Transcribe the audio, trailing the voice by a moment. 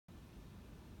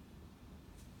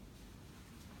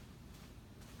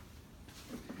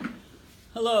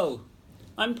Hello,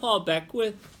 I'm Paul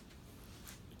Beckwith.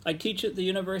 I teach at the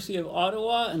University of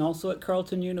Ottawa and also at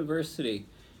Carleton University.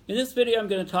 In this video, I'm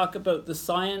going to talk about the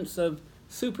science of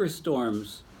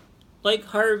superstorms, like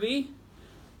Harvey,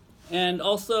 and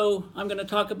also I'm going to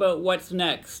talk about what's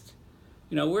next.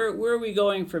 Where are we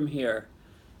going from here?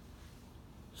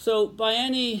 So by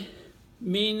any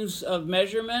means of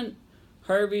measurement,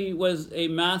 Harvey was a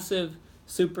massive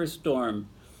superstorm.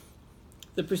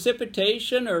 The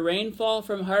precipitation or rainfall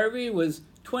from Harvey was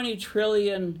 20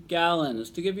 trillion gallons.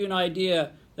 To give you an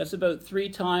idea, that's about 3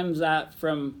 times that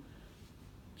from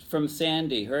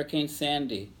Sandy, Hurricane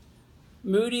Sandy.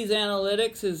 Moody's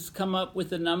Analytics has come up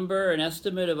with an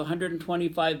estimate of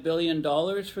 $125 billion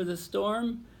for the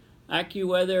storm.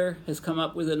 AccuWeather has come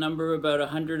up with a number of about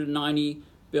 $190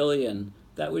 billion.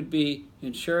 That would be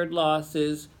insured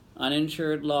losses,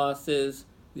 uninsured losses,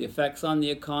 the effects on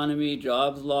the economy,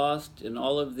 jobs lost, and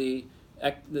all of the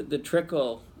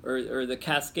trickle or the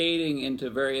cascading into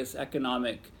various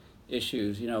economic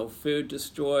issues. Food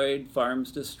destroyed,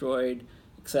 farms destroyed,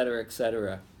 etc.,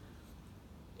 etc.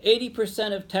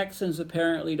 80% of Texans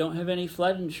apparently don't have any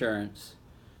flood insurance.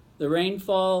 The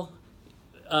rainfall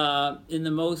in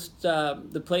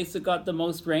the place that got the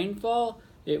most rainfall,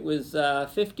 it was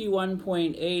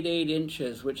 51.88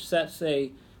 inches, which sets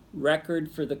a record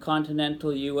for the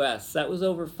continental U.S. That was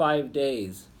over 5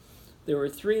 days. There were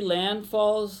 3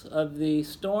 landfalls of the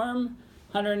storm,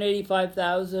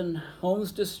 185,000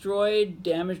 homes destroyed,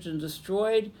 damaged and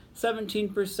destroyed.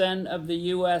 17% of the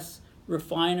U.S.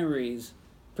 refineries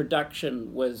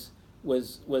production went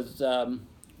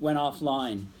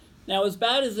offline. Now, as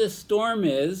bad as this storm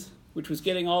is, which was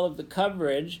getting all of the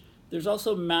coverage, there's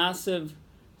also massive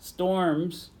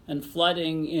storms and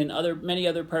flooding in many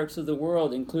other parts of the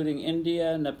world, including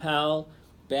India, Nepal,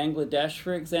 Bangladesh,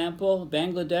 for example.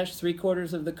 Bangladesh,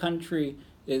 3/4 of the country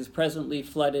is presently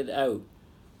flooded out.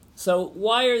 So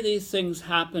why are these things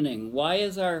happening? Why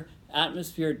is our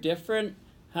atmosphere different?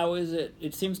 How is it?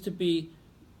 It seems to be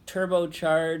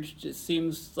turbocharged. It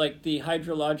seems like the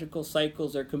hydrological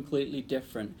cycles are completely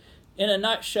different. In a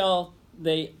nutshell,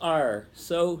 they are.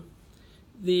 So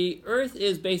the Earth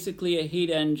is basically a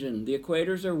heat engine. The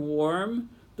equators are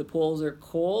warm, the poles are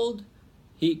cold.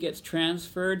 Heat gets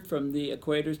transferred from the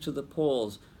equators to the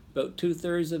poles. About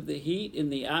 2/3 of the heat in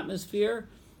the atmosphere,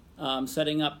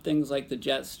 setting up things like the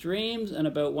jet streams, and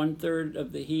about 1/3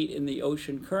 of the heat in the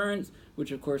ocean currents,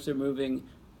 which of course are moving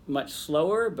much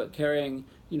slower, but carrying,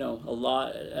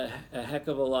 a heck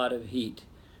of a lot of heat.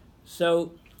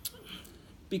 So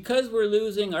because we're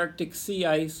losing Arctic sea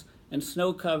ice and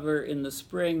snow cover in the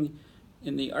spring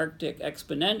in the Arctic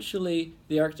exponentially,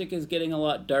 the Arctic is getting a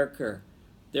lot darker.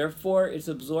 Therefore, it's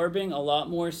absorbing a lot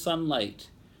more sunlight.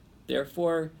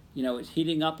 Therefore, it's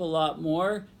heating up a lot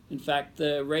more. In fact,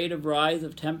 the rate of rise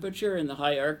of temperature in the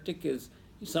high Arctic is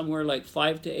somewhere like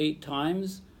 5 to 8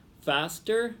 times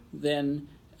faster than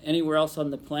anywhere else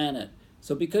on the planet.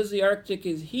 So because the Arctic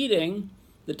is heating,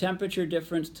 the temperature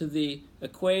difference to the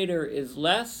equator is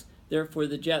less. Therefore,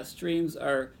 the jet streams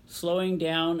are slowing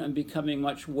down and becoming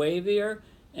much wavier,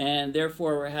 and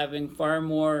therefore we're having far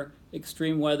more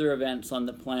extreme weather events on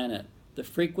the planet. The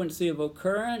frequency of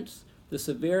occurrence, the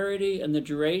severity, and the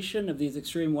duration of these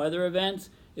extreme weather events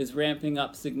is ramping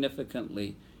up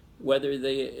significantly, whether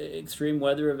the extreme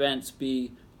weather events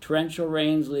be torrential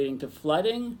rains leading to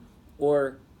flooding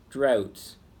or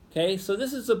droughts. Okay, so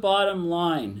this is the bottom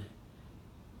line.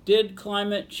 Did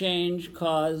climate change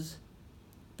cause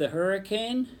the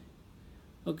hurricane?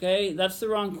 Okay, that's the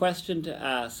wrong question to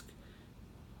ask.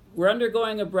 We're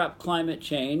undergoing abrupt climate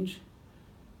change.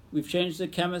 We've changed the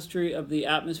chemistry of the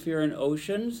atmosphere and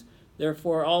oceans.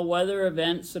 Therefore, all weather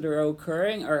events that are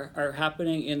occurring are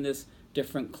happening in this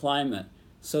different climate.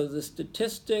 So the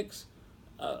statistics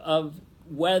of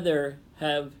weather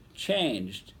have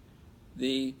changed.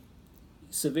 The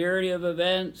severity of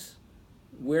events,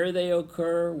 where they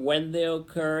occur, when they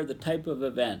occur, the type of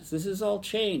events. This is all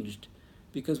changed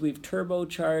because we've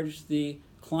turbocharged the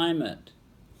climate.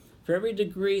 For every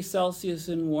degree Celsius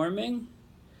in warming,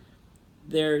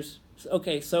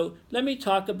 so let me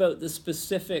talk about the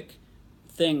specific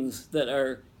things that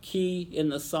are key in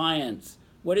the science.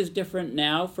 What is different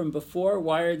now from before?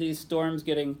 Why are these storms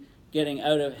getting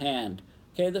out of hand?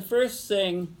 Okay, the first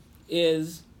thing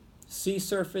is sea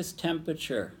surface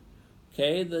temperature.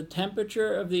 Okay, the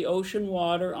temperature of the ocean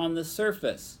water on the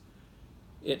surface.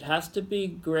 It has to be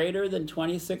greater than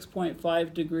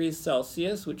 26.5 degrees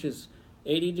Celsius, which is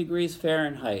 80 degrees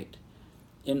Fahrenheit,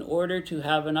 in order to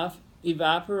have enough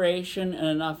evaporation and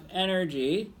enough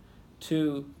energy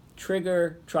to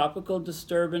trigger tropical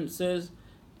disturbances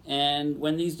And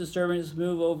when these disturbances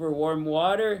move over warm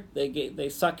water, they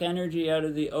suck energy out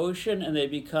of the ocean and they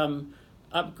become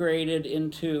upgraded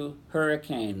into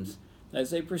hurricanes. As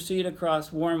they proceed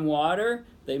across warm water,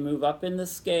 they move up in the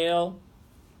scale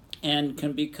and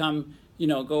can become,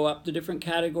 go up to different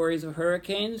categories of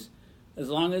hurricanes. As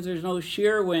long as there's no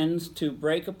shear winds to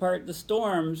break apart the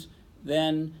storms,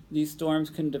 then these storms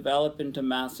can develop into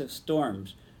massive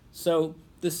storms. So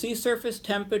the sea surface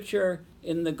temperature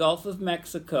in the Gulf of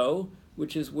Mexico,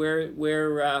 which is where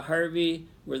Harvey,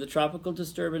 where the tropical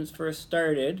disturbance first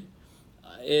started,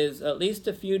 is at least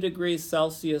a few degrees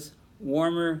Celsius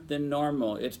warmer than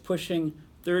normal. It's pushing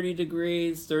 30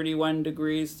 degrees, 31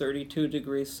 degrees, 32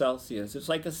 degrees Celsius. It's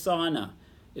like a sauna.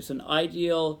 It's an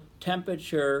ideal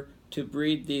temperature to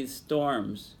breed these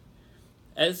storms.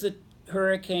 As the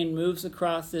hurricane moves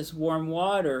across this warm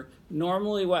water,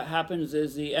 normally what happens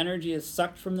is the energy is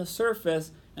sucked from the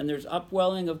surface and there's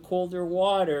upwelling of colder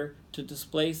water to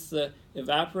displace the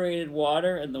evaporated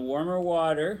water and the warmer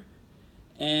water,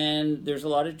 and there's a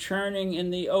lot of churning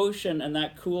in the ocean, and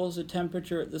that cools the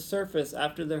temperature at the surface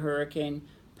after the hurricane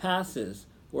passes.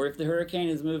 Or if the hurricane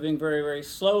is moving very, very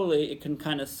slowly, it can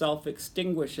kind of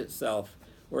self-extinguish itself,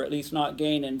 or at least not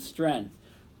gain in strength.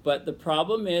 But the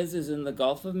problem is in the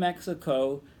Gulf of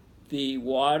Mexico, the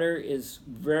water is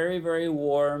very, very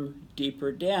warm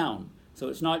deeper down. So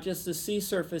it's not just the sea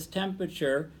surface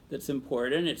temperature that's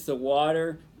important, it's the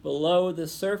water below the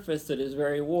surface that is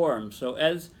very warm. So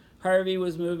as Harvey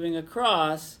was moving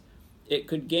across, it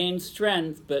could gain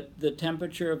strength, but the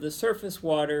temperature of the surface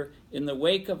water in the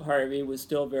wake of Harvey was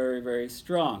still very, very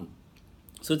strong.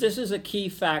 So this is a key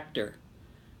factor.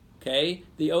 Okay,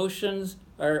 the oceans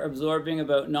are absorbing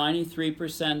about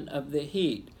 93% of the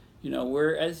heat.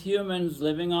 We're, as humans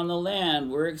living on the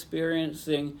land, we're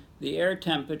experiencing the air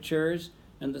temperatures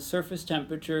and the surface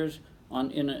temperatures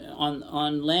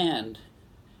on land.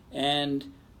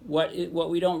 And what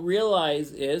we don't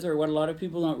realize is, or what a lot of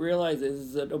people don't realize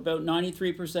is that about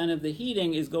 93% of the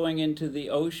heating is going into the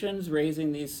oceans,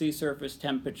 raising these sea surface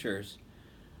temperatures.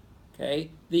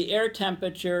 Okay, the air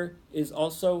temperature is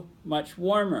also much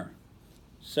warmer.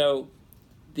 So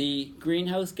the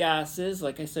greenhouse gases,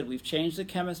 like I said, we've changed the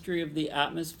chemistry of the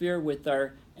atmosphere with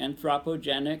our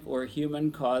anthropogenic or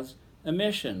human-caused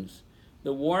emissions.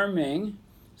 The warming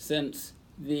since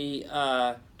the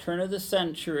turn of the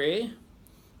century,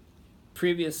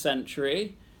 previous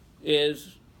century,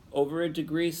 is over 1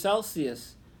 degree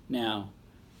Celsius now.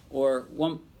 Or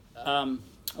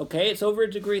it's over 1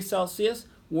 degree Celsius,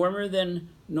 warmer than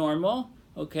normal.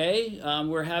 Okay,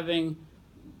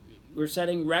 we're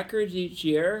setting records each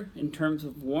year in terms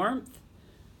of warmth.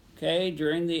 Okay,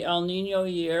 during the El Nino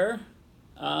year,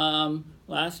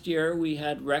 last year we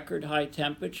had record high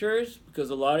temperatures because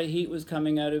a lot of heat was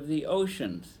coming out of the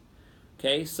oceans.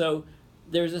 Okay, so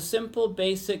there's a simple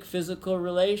basic physical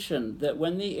relation that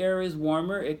when the air is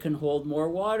warmer, it can hold more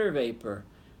water vapor.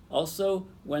 Also,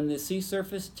 when the sea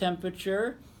surface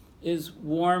temperature is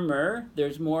warmer,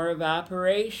 there's more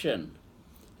evaporation.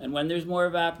 And when there's more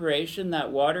evaporation,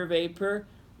 that water vapor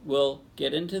will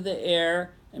get into the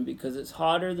air, and because it's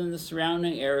hotter than the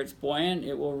surrounding air, it's buoyant,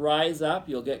 it will rise up,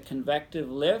 you'll get convective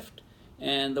lift,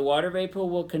 and the water vapor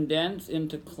will condense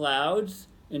into clouds,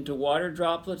 into water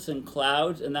droplets and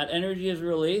clouds, and that energy is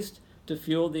released to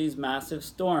fuel these massive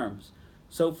storms.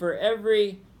 So for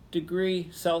every degree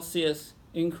Celsius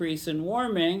increase in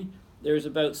warming, there's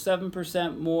about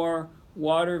 7% more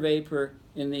water vapor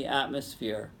in the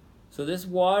atmosphere. So this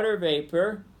water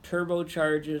vapor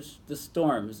turbocharges the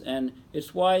storms, and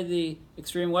it's why the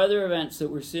extreme weather events that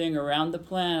we're seeing around the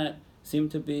planet seem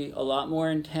to be a lot more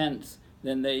intense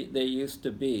than they used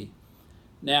to be.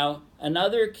 Now,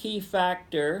 another key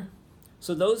factor,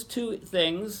 so those two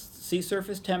things, sea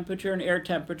surface temperature and air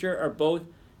temperature, are both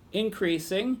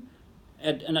increasing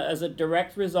as a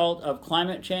direct result of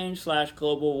climate change /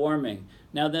 global warming.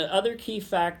 Now, the other key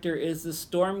factor is the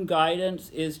storm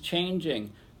guidance is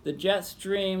changing. The jet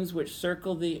streams which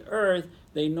circle the Earth,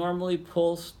 they normally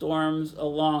pull storms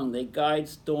along, they guide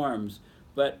storms.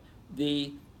 But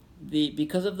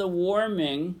because of the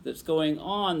warming that's going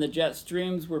on, the jet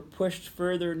streams were pushed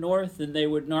further north than they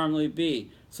would normally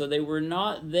be. So they were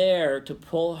not there to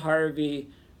pull Harvey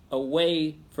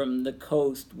away from the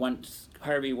coast once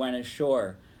Harvey went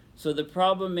ashore. So the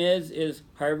problem is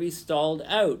Harvey stalled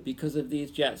out because of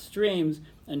these jet streams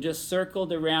and just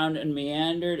circled around and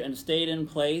meandered and stayed in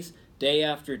place day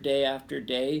after day after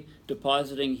day,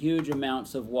 depositing huge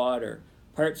amounts of water.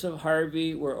 Parts of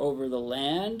Harvey were over the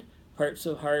land, parts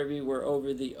of Harvey were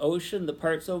over the ocean. The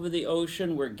parts over the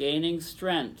ocean were gaining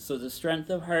strength, so the strength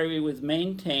of Harvey was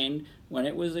maintained when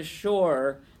it was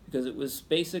ashore because it was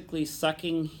basically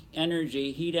sucking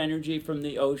energy, heat energy from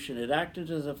the ocean. It acted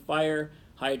as a fire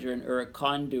hydrant or a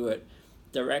conduit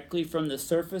directly from the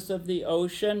surface of the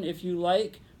ocean, if you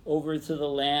like, over to the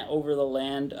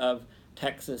land of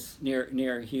Texas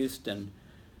near Houston.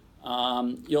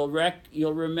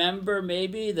 You'll remember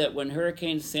maybe that when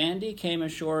Hurricane Sandy came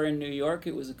ashore in New York,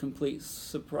 it was a complete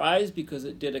surprise because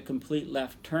it did a complete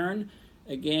left turn.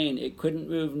 Again, it couldn't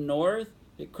move north,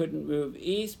 it couldn't move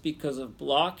east because of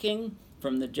blocking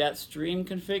from the jet stream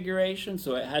configuration,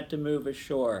 so it had to move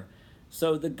ashore.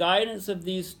 So the guidance of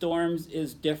these storms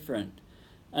is different.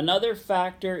 Another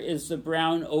factor is the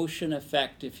brown ocean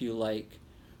effect, if you like.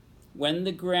 When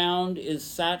the ground is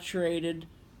saturated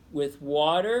with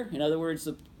water, in other words,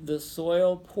 the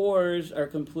soil pores are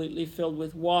completely filled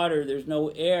with water, there's no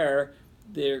air,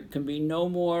 there can be no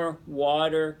more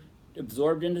water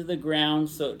absorbed into the ground,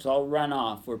 so it's all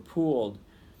runoff or pooled.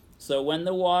 So when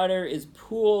the water is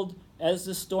pooled, as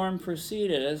the storm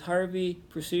proceeded, as Harvey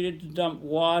proceeded to dump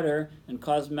water and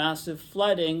cause massive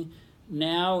flooding,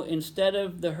 now instead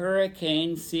of the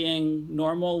hurricane seeing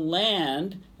normal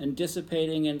land and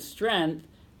dissipating in strength,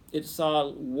 it saw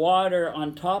water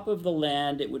on top of the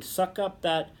land. It would suck up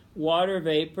that water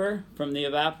vapor from the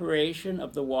evaporation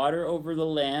of the water over the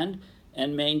land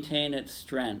and maintain its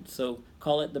strength. So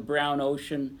call it the brown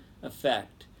ocean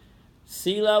effect.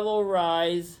 Sea level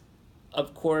rise,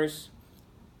 of course,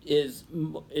 is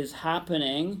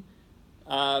happening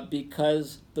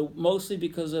mostly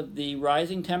because of the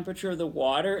rising temperature of the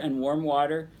water, and warm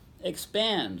water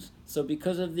expands. So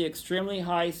because of the extremely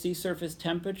high sea surface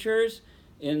temperatures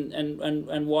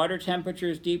and water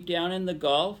temperatures deep down in the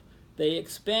Gulf, they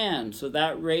expand. So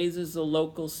that raises the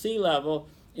local sea level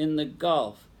in the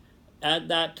Gulf. Add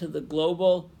that to the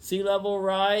global sea level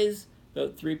rise,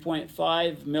 about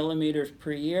 3.5 millimeters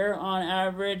per year on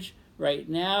average right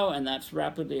now, and that's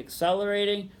rapidly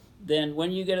accelerating. Then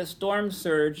when you get a storm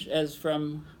surge, as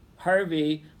from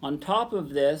Harvey, on top of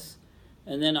this,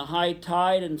 and then a high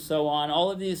tide and so on,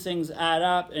 all of these things add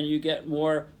up and you get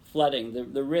more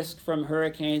flooding. The risk from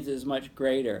hurricanes is much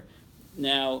greater.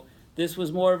 Now, this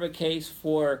was more of a case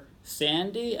for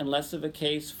Sandy and less of a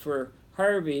case for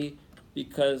Harvey,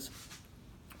 because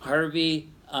Harvey,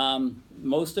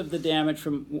 most of the damage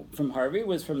from Harvey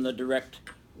was from the direct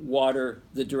water,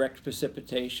 the direct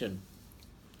precipitation.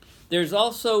 There's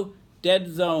also dead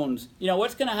zones. You know,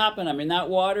 what's going to happen? I mean, that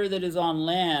water that is on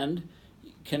land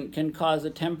can cause a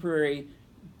temporary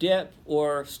dip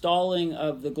or stalling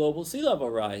of the global sea level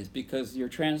rise because you're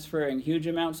transferring huge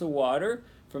amounts of water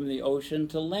from the ocean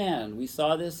to land. We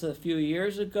saw this a few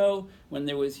years ago when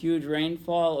there was huge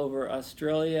rainfall over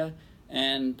Australia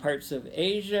and parts of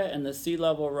Asia, and the sea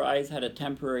level rise had a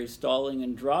temporary stalling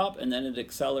and drop, and then it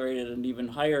accelerated at an even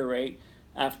higher rate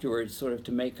afterwards, sort of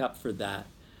to make up for that.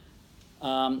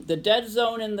 The dead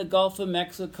zone in the Gulf of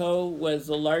Mexico was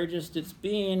the largest it's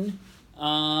been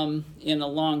in a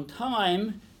long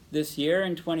time this year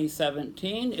in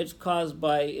 2017. It's caused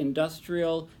by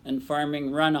industrial and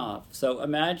farming runoff. So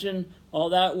imagine all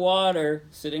that water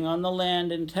sitting on the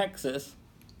land in Texas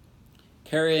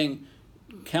carrying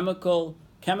chemicals,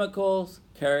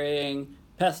 carrying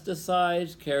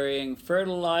pesticides, carrying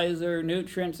fertilizer,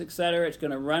 nutrients, etc. It's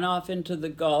going to run off into the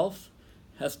Gulf,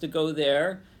 has to go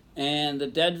there. And the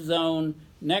dead zone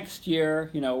next year,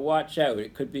 watch out.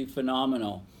 It could be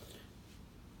phenomenal.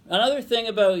 Another thing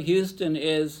about Houston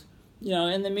is,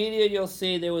 in the media you'll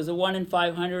see there was a 1 in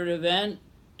 500 event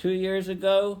 2 years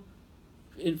ago,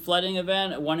 in flooding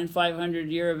event, a 1 in 500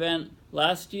 year event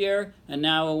last year, and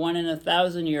now a 1 in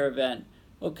 1,000 year event.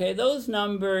 Okay, those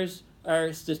numbers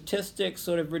are statistics,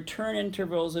 sort of return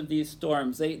intervals of these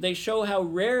storms. They show how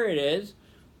rare it is,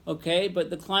 okay, but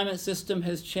the climate system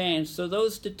has changed, so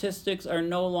those statistics are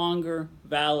no longer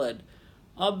valid.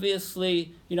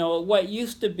 Obviously, what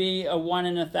used to be a 1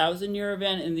 in 1,000 year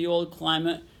event in the old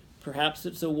climate, perhaps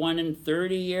it's a 1 in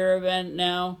 30 year event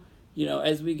now.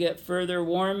 As we get further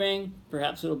warming,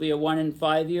 perhaps it'll be a 1 in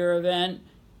 5 year event.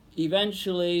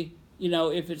 Eventually,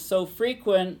 if it's so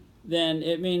frequent, then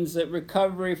it means that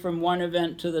recovery from one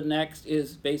event to the next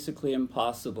is basically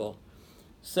impossible.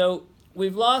 So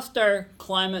we've lost our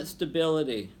climate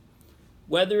stability.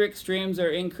 Weather extremes are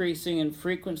increasing in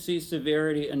frequency,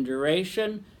 severity, and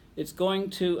duration. It's going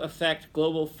to affect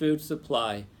global food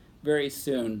supply very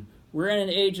soon. We're in an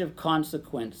age of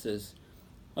consequences.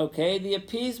 Okay, the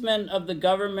appeasement of the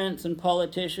governments and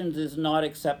politicians is not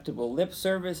acceptable. Lip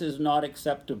service is not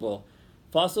acceptable.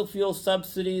 Fossil fuel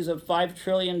subsidies of $5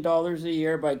 trillion a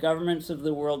year by governments of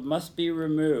the world must be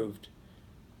removed.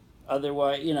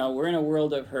 Otherwise, we're in a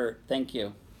world of hurt. Thank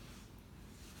you.